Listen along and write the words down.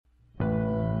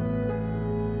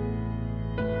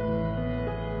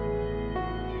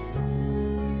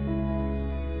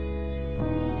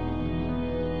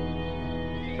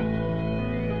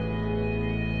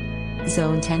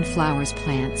Zone 10 flowers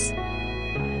plants.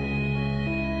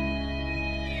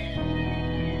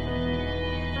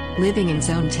 Living in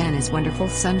Zone 10 is wonderful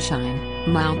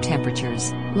sunshine, mild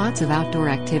temperatures, lots of outdoor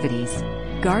activities.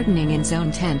 Gardening in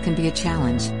Zone 10 can be a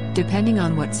challenge, depending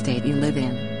on what state you live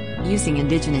in. Using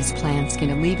indigenous plants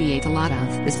can alleviate a lot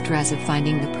of the stress of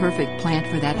finding the perfect plant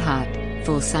for that hot,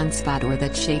 full sunspot or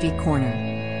that shady corner.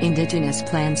 Indigenous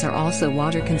plants are also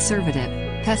water conservative,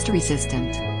 pest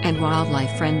resistant, and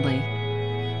wildlife friendly.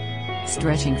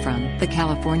 Stretching from the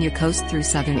California coast through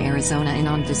southern Arizona and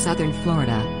on to southern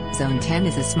Florida, Zone 10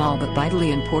 is a small but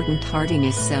vitally important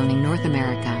hardiness zone in North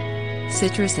America.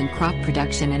 Citrus and crop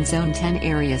production in Zone 10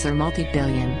 areas are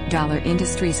multi-billion-dollar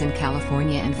industries in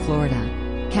California and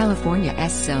Florida.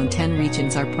 California's Zone 10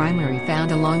 regions are primarily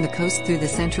found along the coast through the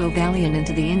Central Valley and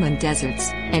into the inland deserts,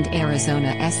 and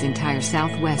Arizona's entire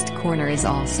southwest corner is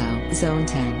also Zone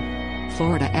 10.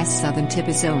 Florida's southern tip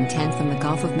is Zone 10 from the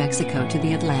Gulf of Mexico to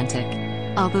the Atlantic.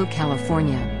 Although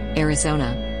California,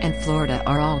 Arizona, and Florida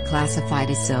are all classified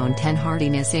as Zone 10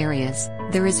 hardiness areas,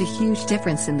 there is a huge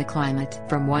difference in the climate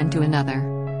from one to another.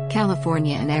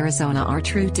 California and Arizona are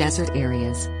true desert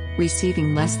areas,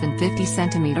 receiving less than 50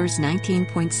 centimeters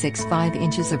 (19.65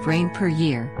 inches) of rain per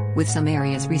year, with some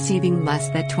areas receiving less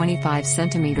than 25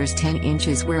 centimeters (10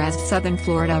 inches), whereas southern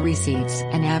Florida receives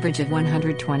an average of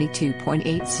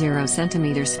 122.80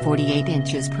 centimeters (48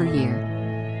 inches) per year.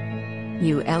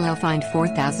 ULL find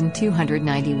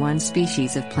 4,291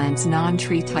 species of plants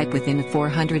non-tree type within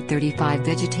 435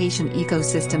 vegetation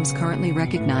ecosystems currently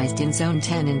recognized in Zone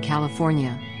 10 in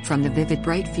California, from the vivid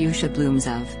bright fuchsia blooms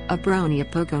of Abronia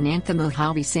pogonantha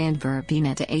Mojave sand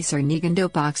verbena to Acer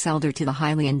negando box elder to the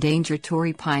highly endangered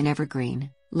Torrey pine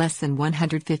evergreen. Less than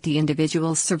 150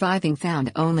 individuals surviving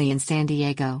found only in San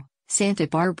Diego, Santa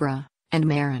Barbara, and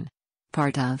Marin.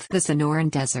 Part of the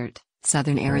Sonoran Desert,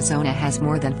 southern Arizona has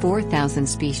more than 4,000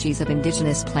 species of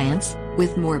indigenous plants,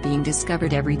 with more being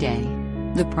discovered every day.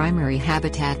 The primary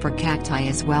habitat for cacti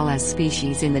as well as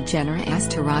species in the genera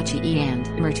Asteraceae and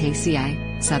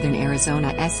Myrtaceae, southern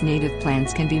Arizona's native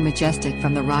plants can be majestic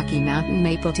from the Rocky Mountain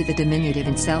maple to the diminutive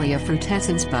Encelia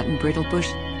frutescens button brittle bush.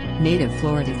 Native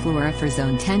Florida flora for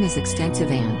Zone 10 is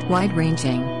extensive and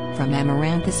wide-ranging, from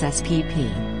Amaranthus spp.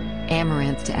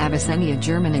 Amaranth to Avicennia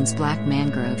germinans black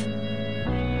mangrove.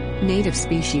 Native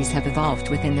species have evolved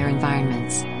within their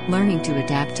environments, learning to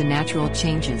adapt to natural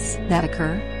changes that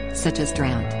occur, such as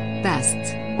drought,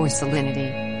 pests, or salinity.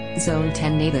 Zone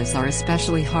 10 natives are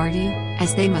especially hardy,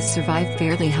 as they must survive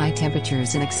fairly high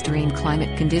temperatures in extreme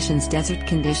climate conditions, desert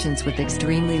conditions with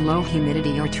extremely low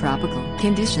humidity, or tropical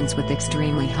conditions with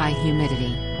extremely high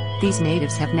humidity. These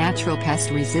natives have natural pest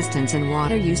resistance and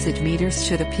water usage meters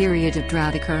should a period of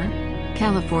drought occur.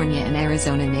 California and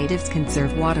Arizona natives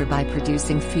conserve water by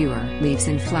producing fewer leaves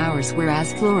and flowers,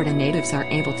 whereas Florida natives are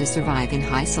able to survive in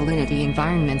high salinity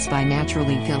environments by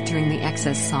naturally filtering the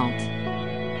excess salt.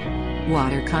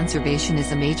 Water conservation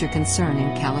is a major concern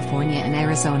in California and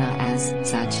Arizona. As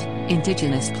such,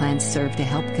 indigenous plants serve to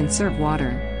help conserve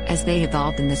water, as they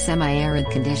evolved in the semi-arid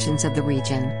conditions of the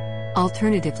region.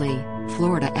 Alternatively,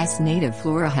 Florida's native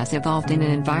flora has evolved in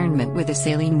an environment where the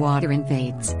saline water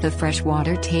invades the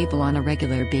freshwater table on a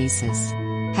regular basis.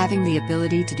 Having the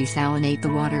ability to desalinate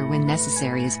the water when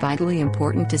necessary is vitally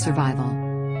important to survival.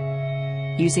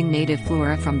 Using native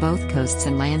flora from both coasts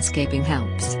and landscaping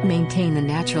helps maintain the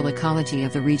natural ecology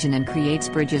of the region and creates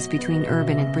bridges between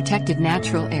urban and protected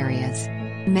natural areas.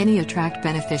 Many attract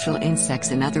beneficial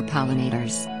insects and other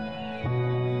pollinators.